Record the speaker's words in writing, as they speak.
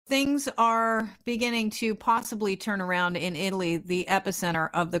things are beginning to possibly turn around in Italy, the epicenter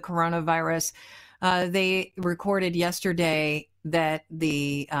of the coronavirus. They recorded yesterday that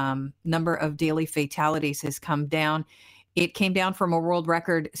the number of daily fatalities has come down. It came down from a world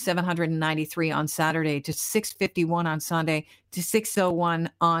record 793 on Saturday to 651 on Sunday to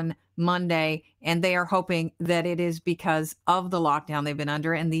 601 on Monday. And they are hoping that it is because of the lockdown they've been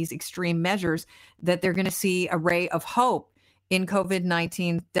under and these extreme measures that they're going to see a ray of hope in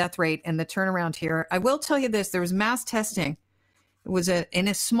COVID-19 death rate and the turnaround here. I will tell you this, there was mass testing. It was in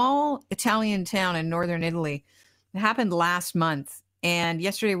a small Italian town in northern Italy. It happened last month. And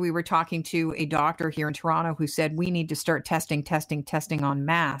yesterday we were talking to a doctor here in Toronto who said we need to start testing en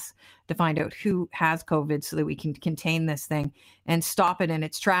masse to find out who has COVID so that we can contain this thing and stop it in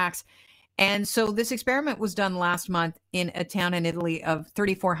its tracks. And so this experiment was done last month in a town in Italy of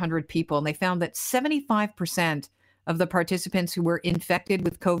 3,400 people. And they found that 75% of the participants who were infected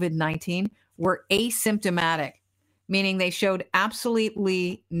with COVID-19 were asymptomatic, meaning they showed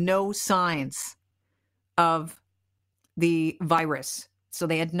absolutely no signs of the virus. So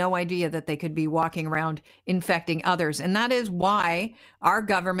they had no idea that they could be walking around infecting others. And that is why our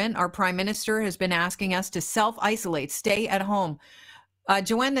government, our prime minister, has been asking us to self-isolate, stay at home.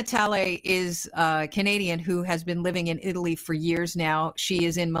 Joanne Natale is a Canadian who has been living in Italy for years now. She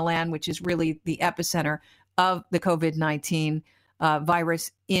is in Milan, which is really the epicenter of the COVID-19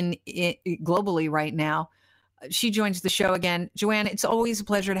 virus globally right now. She joins the show again. Joanne, it's always a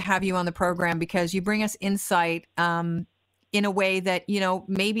pleasure to have you on the program because you bring us insight in a way that,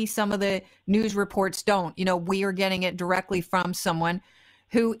 maybe some of the news reports don't. We are getting it directly from someone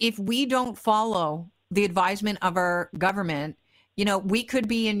who, if we don't follow the advisement of our government, we could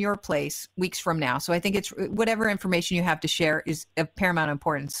be in your place weeks from now. So I think it's whatever information you have to share is of paramount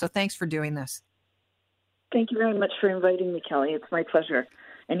importance. So thanks for doing this. Thank you very much for inviting me, Kelly. It's my pleasure.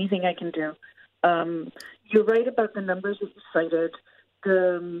 Anything I can do. You're right about the numbers that you cited.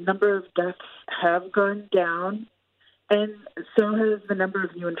 The number of deaths have gone down, and so has the number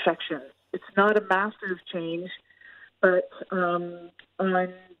of new infections. It's not a massive change, but on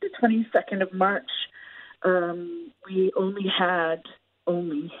the 22nd of March, we only had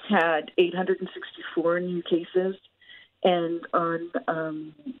 864 new cases, and on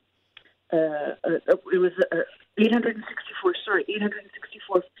it was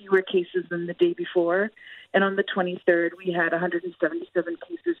 864 fewer cases than the day before. And on the 23rd, we had 177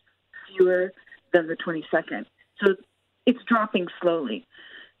 cases fewer than the 22nd. So it's dropping slowly.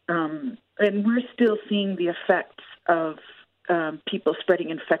 And we're still seeing the effects of people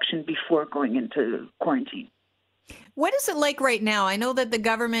spreading infection before going into quarantine. What is it like right now? I know that the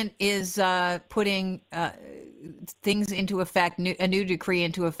government is putting things into effect, a new decree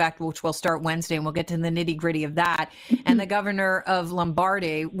into effect, which will start Wednesday, and we'll get to the nitty gritty of that. And the governor of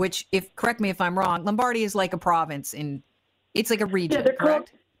Lombardy, which, correct me if I'm wrong, Lombardy is like a province it's like a region,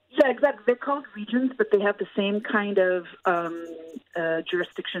 correct? Exactly. They're called regions, but they have the same kind of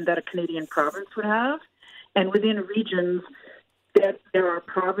jurisdiction that a Canadian province would have. And within regions, there are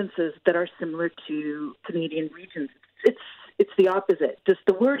provinces that are similar to Canadian regions. It's the opposite. Just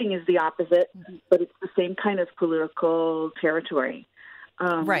the wording is the opposite, but it's the same kind of political territory.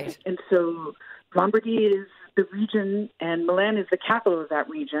 Right. And so Lombardy is the region, and Milan is the capital of that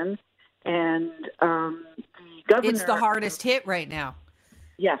region. And the governor... It's the hardest hit right now.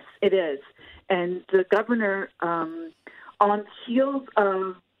 Yes, it is. And the governor, on the heels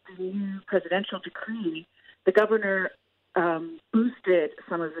of the new presidential decree, the governor boosted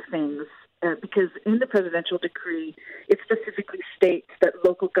some of the things because in the presidential decree, it specifically states that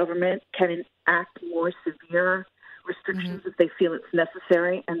local government can enact more severe restrictions if they feel it's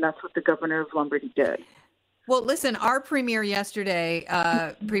necessary, and that's what the governor of Lombardy did. Well, listen, our premier yesterday,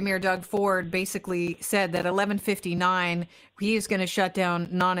 Premier Doug Ford, basically said that 11:59, he is going to shut down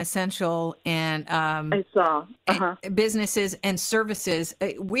non-essential and businesses and services.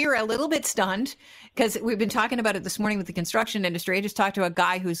 We're a little bit stunned because we've been talking about it this morning with the construction industry. I just talked to a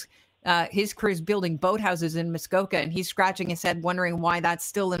guy who's his crew is building boathouses in Muskoka, and he's scratching his head wondering why that's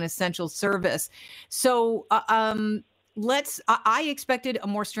still an essential service. So I expected a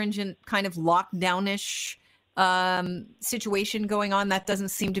more stringent kind of lockdown-ish situation going on. That doesn't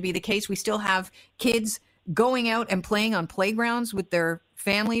seem to be the case. We still have kids going out and playing on playgrounds with their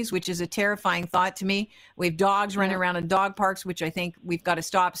families, which is a terrifying thought to me. We have dogs running around in dog parks, which I think we've got to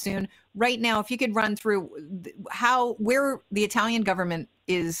stop soon. Right now, if you could run through where the Italian government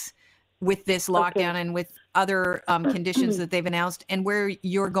is with this lockdown and with other conditions that they've announced, and where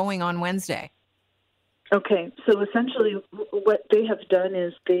you're going on Wednesday. Okay, so essentially what they have done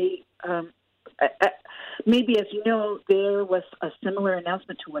is they maybe, as you know, there was a similar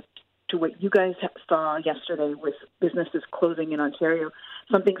announcement to what you guys saw yesterday with businesses closing in Ontario.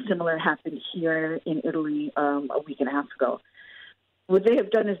 Something similar happened here in Italy a week and a half ago. What they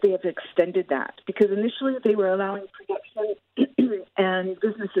have done is they have extended that, because initially they were allowing production and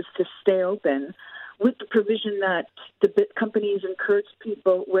businesses to stay open with the provision that the companies encourage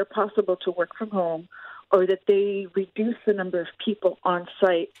people, where possible, to work from home, or that they reduce the number of people on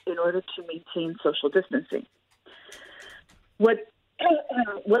site in order to maintain social distancing. What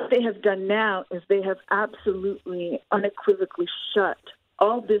they have done now is they have absolutely, unequivocally shut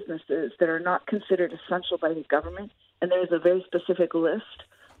all businesses that are not considered essential by the government, and there's a very specific list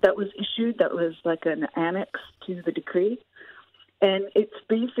that was issued that was like an annex to the decree. And it's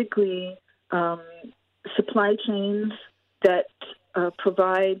basically supply chains that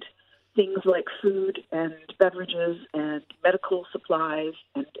provide things like food and beverages and medical supplies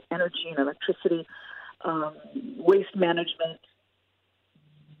and energy and electricity, waste management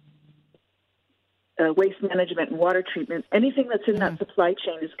and water treatment. Anything that's in that supply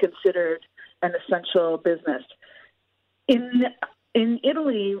chain is considered an essential business. In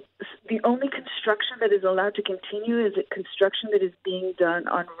Italy, the only construction that is allowed to continue is construction that is being done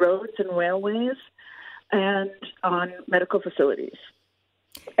on roads and railways and on medical facilities.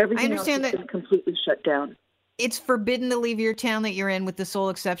 Everything else has been completely shut down. It's forbidden to leave your town that you're in, with the sole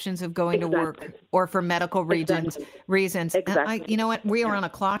exceptions of going to work or for medical reasons. Exactly. You know what? We are on a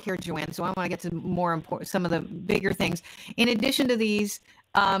clock here, Joanne, so I want to get to more important, some of the bigger things. In addition to these,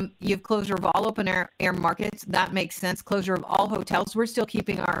 you have closure of all open air markets. That makes sense. Closure of all hotels. We're still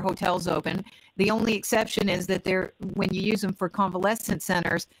keeping our hotels open. The only exception is that when you use them for convalescent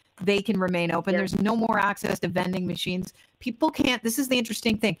centers, they can remain open. There's no more access to vending machines. People can't, this is the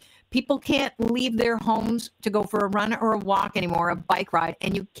interesting thing, people can't leave their homes to go for a run or a walk anymore, a bike ride.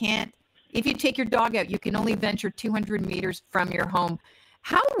 And you can't, if you take your dog out, you can only venture 200 meters from your home.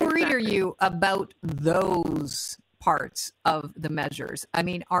 How worried are you about those parts of the measures? I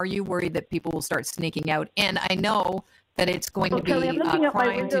mean, are you worried that people will start sneaking out? And I know that it's going to be Kelly, I'm looking out my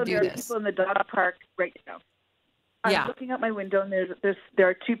crime window, to do there this. are people in the dog park right now. I'm looking out my window, and there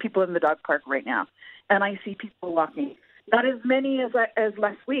are two people in the dog park right now, and I see people walking. Not as many as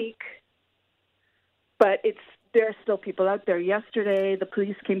last week, but there are still people out there. Yesterday, the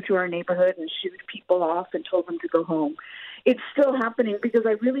police came through our neighborhood and shooed people off and told them to go home. It's still happening, because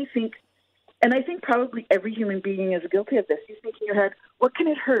I really think, and I think probably every human being is guilty of this. You think in your head, what can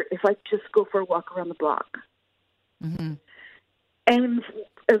it hurt if I just go for a walk around the block? Mm-hmm. And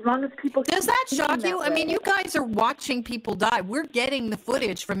as long as people... Does that shock you? I mean, you guys are watching people die. We're getting the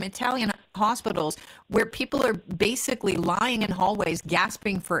footage from Italian hospitals where people are basically lying in hallways,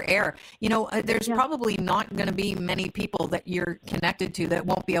 gasping for air. You know, there's probably not going to be many people that you're connected to that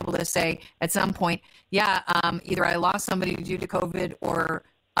won't be able to say at some point, either I lost somebody due to COVID, or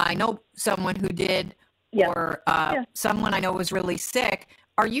I know someone who did, or someone I know was really sick.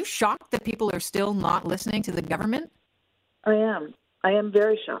 Are you shocked that people are still not listening to the government? I am. I am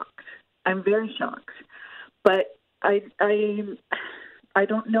very shocked. I'm very shocked. But I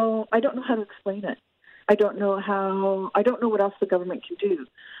don't know. I don't know how to explain it. I don't know what else the government can do.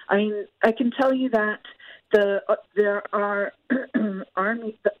 I mean, I can tell you that there are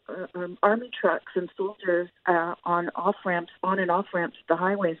army trucks and soldiers on and off ramps the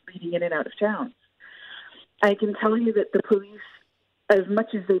highways leading in and out of town. I can tell you that the police, as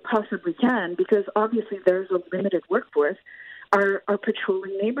much as they possibly can, because obviously there's a limited workforce, are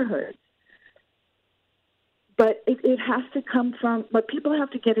patrolling neighborhoods. But it has to come from, but people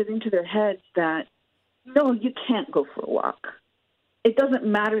have to get it into their heads that, no, you can't go for a walk. It doesn't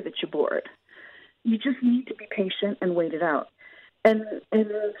matter that you're bored. You just need to be patient and wait it out. And I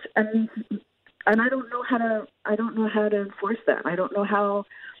don't know how to enforce that. I don't know how.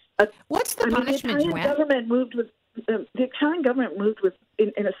 What's the punishment, the Italian government moved with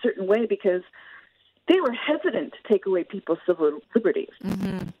in a certain way, because they were hesitant to take away people's civil liberties.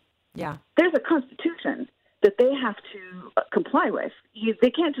 Mm-hmm. Yeah, there's a constitution that they have to comply with. They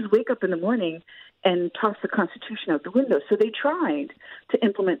can't just wake up in the morning and toss the Constitution out the window. So they tried to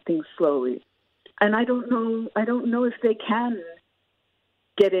implement things slowly, and I don't know if they can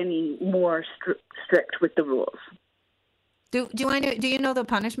get any more strict with the rules. Do you know the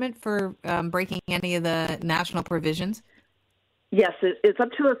punishment for breaking any of the national provisions? Yes, it's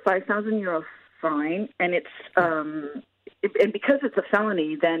up to a €5,000 fine, and it's and because it's a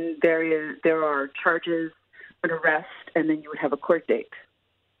felony, then there are charges, an arrest, and then you would have a court date.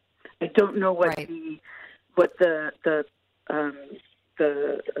 I don't know what the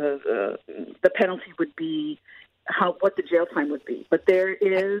penalty would be, what the jail time would be, but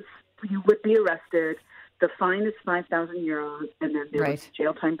you would be arrested. the fine is €5,000, and then there was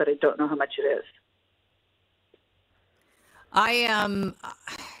jail time, but I don't know how much it is.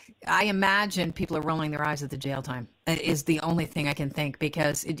 I imagine people are rolling their eyes at the jail time. It is the only thing I can think,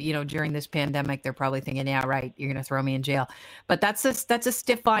 because during this pandemic, they're probably thinking, yeah, right, you're going to throw me in jail. But that's a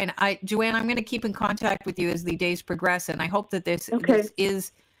stiff fine. Joanne, I'm going to keep in contact with you as the days progress, and I hope that this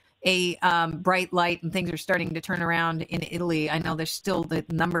is a bright light and things are starting to turn around in Italy. I know there's still the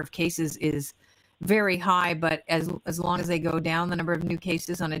number of cases is very high, but as long as they go down the number of new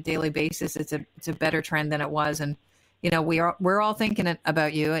cases on a daily basis, it's a better trend than it was. And we're all thinking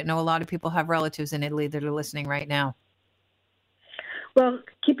about you. I know a lot of people have relatives in Italy that are listening right now. Well,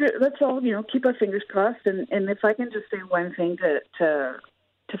 let's all keep our fingers crossed. And if I can just say one thing to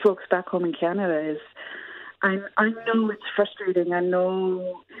folks back home in Canada is, I know it's frustrating. I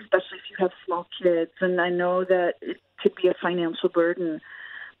know, especially if you have small kids, and I know that it could be a financial burden.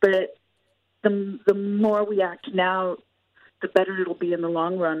 But the more we act now, the better it'll be in the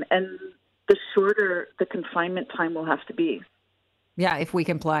long run, and the shorter the confinement time will have to be. Yeah, if we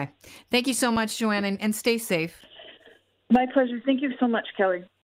comply. Thank you so much, Joanne, and stay safe. My pleasure. Thank you so much, Kelly.